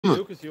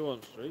Because you're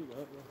on street,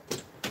 weren't you?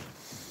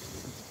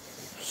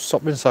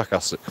 Stop being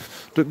sarcastic.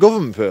 Do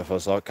government pay for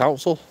us, like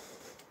council?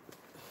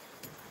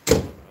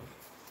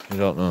 You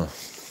don't know.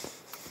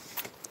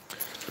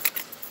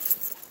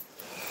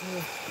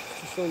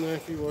 Just don't know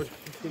if you would.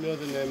 If you know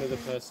the name of the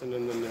person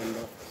and the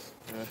number.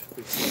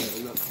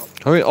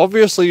 I mean,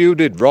 obviously you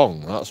did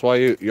wrong. That's why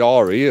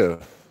you're here,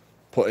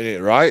 putting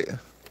it right.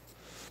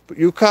 But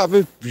you can't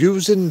be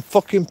using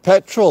fucking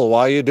petrol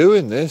while you're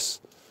doing this.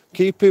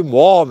 Keep him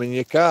warm in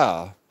your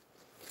car.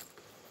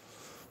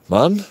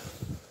 Man.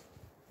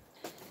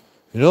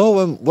 You know,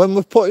 when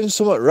we're putting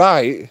something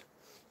right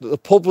that the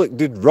public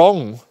did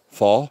wrong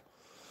for,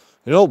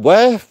 you know,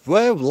 we're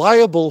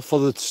liable for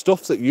the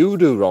stuff that you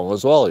do wrong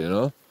as well, you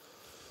know.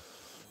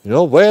 You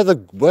know, we're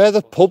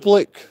the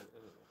public.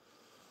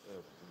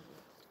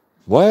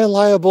 We're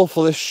liable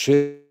for this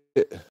shit.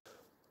 You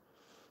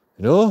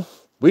know,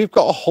 we've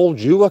got to hold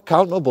you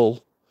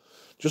accountable,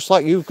 just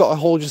like you've got to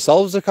hold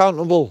yourselves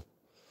accountable.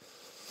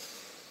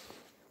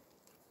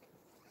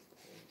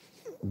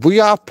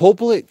 We are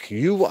public.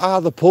 You are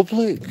the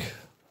public.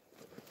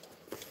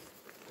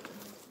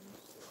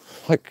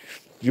 Like,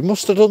 you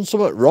must have done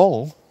something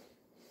wrong.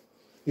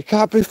 You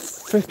can't be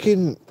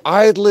freaking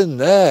idling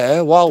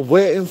there while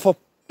waiting for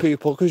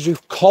people because you're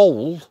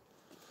cold.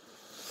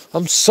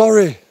 I'm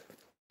sorry.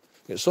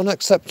 It's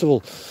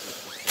unacceptable.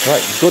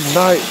 Right, good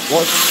night.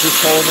 What's your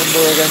call number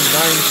again?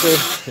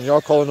 90. And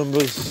your call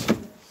numbers?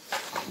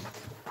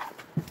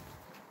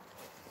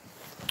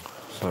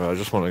 Sorry, I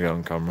just want to get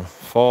on camera.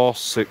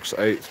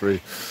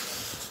 4683.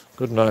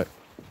 Good night.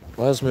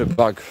 Where's my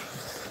bag?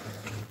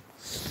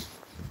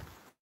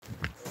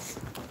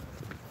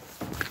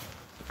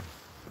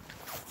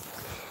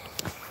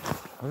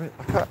 I mean,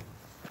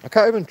 I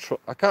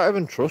can't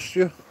even trust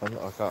you.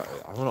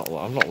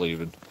 I'm not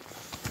leaving.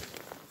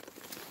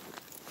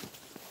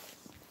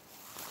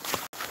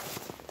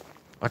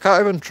 I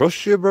can't even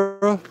trust you,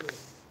 bro.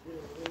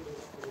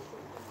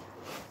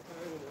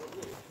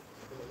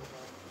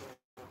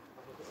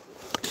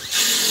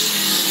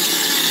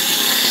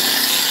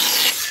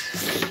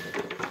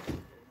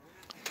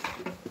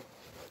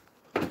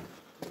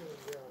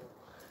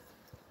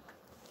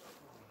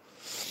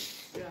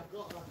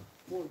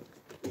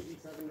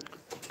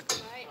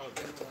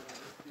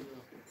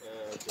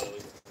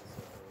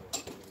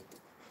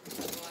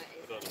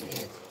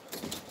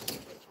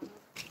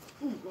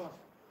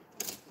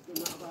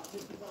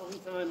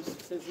 Times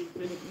since he's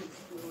been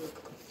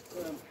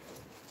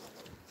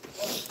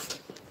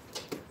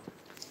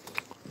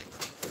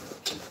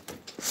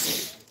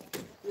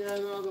yeah,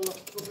 no, there was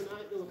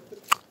overnight, there were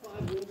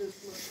 5 windows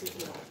smashed into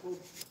the pub,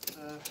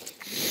 and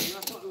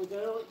that's what they were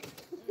doing, like,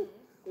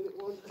 and it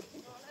wasn't,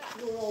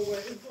 they were all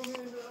waiting for me,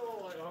 and they were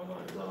all like, oh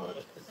my god,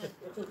 it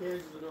took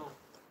ages and all.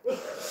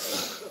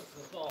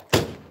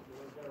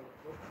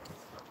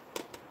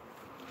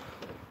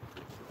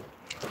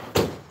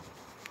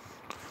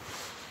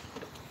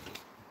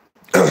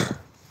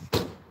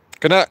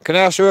 Can I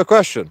ask you a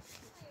question?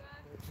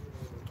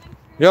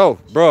 Yo,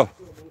 bro.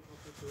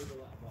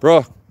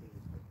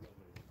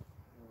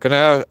 Can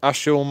I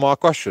ask you one more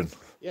question?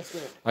 Yes,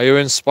 mate. Are you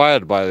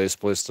inspired by this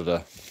place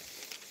today?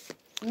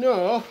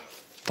 No.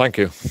 Thank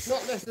you.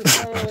 Not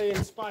necessarily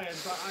inspired,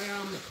 but I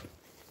am,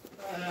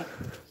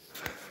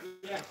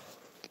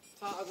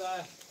 part of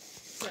their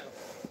setup.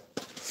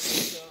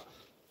 So,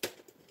 I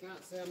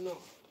can't say I'm not.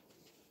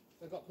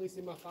 I've got police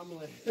in my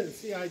family,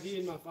 CID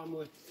in my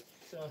family,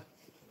 so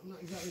I'm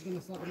not exactly going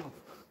to slag them off.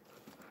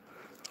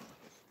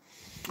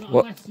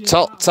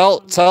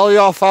 Well, tell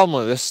your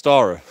family this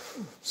story.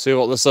 See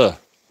what they say.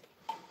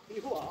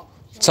 What?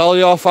 Tell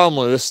your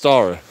family this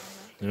story.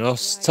 You know,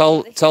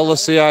 tell the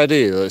CID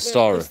this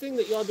story. This thing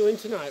that you're doing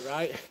tonight,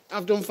 right?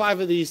 I've done 5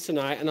 of these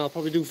tonight, and I'll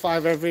probably do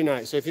 5 every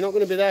night. So if you're not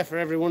going to be there for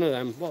every one of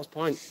them, what's the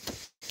point?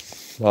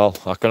 Well,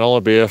 I can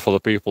only be here for the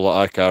people that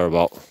I care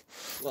about,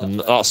 and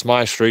that's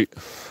my street.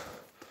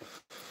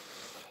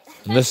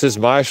 And this is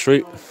my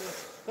street.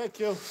 Thank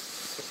you.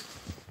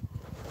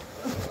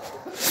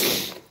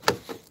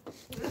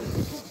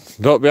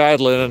 Don't be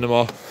idling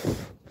anymore.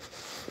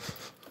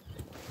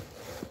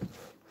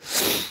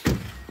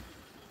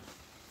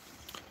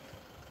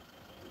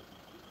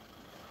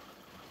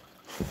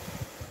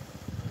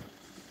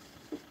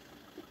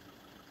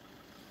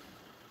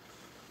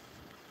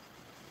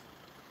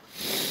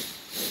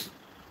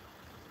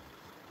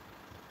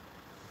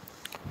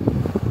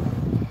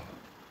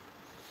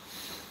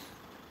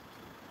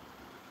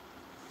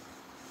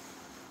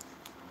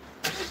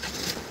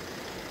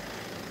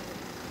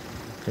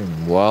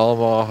 Well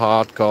more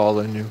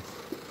hardcore than you.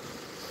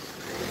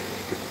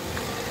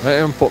 I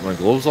didn't even put my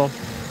gloves on.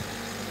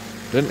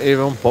 Didn't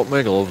even put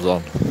my gloves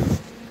on.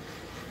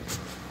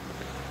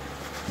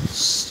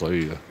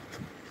 See ya.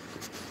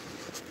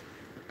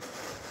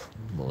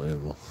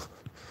 Unbelievable.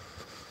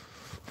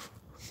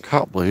 I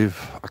can't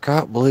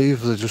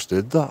believe they just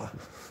did that.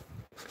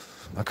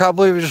 I can't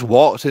believe he just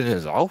walked in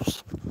his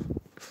house.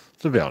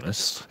 To be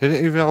honest, he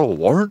didn't even have a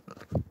warrant.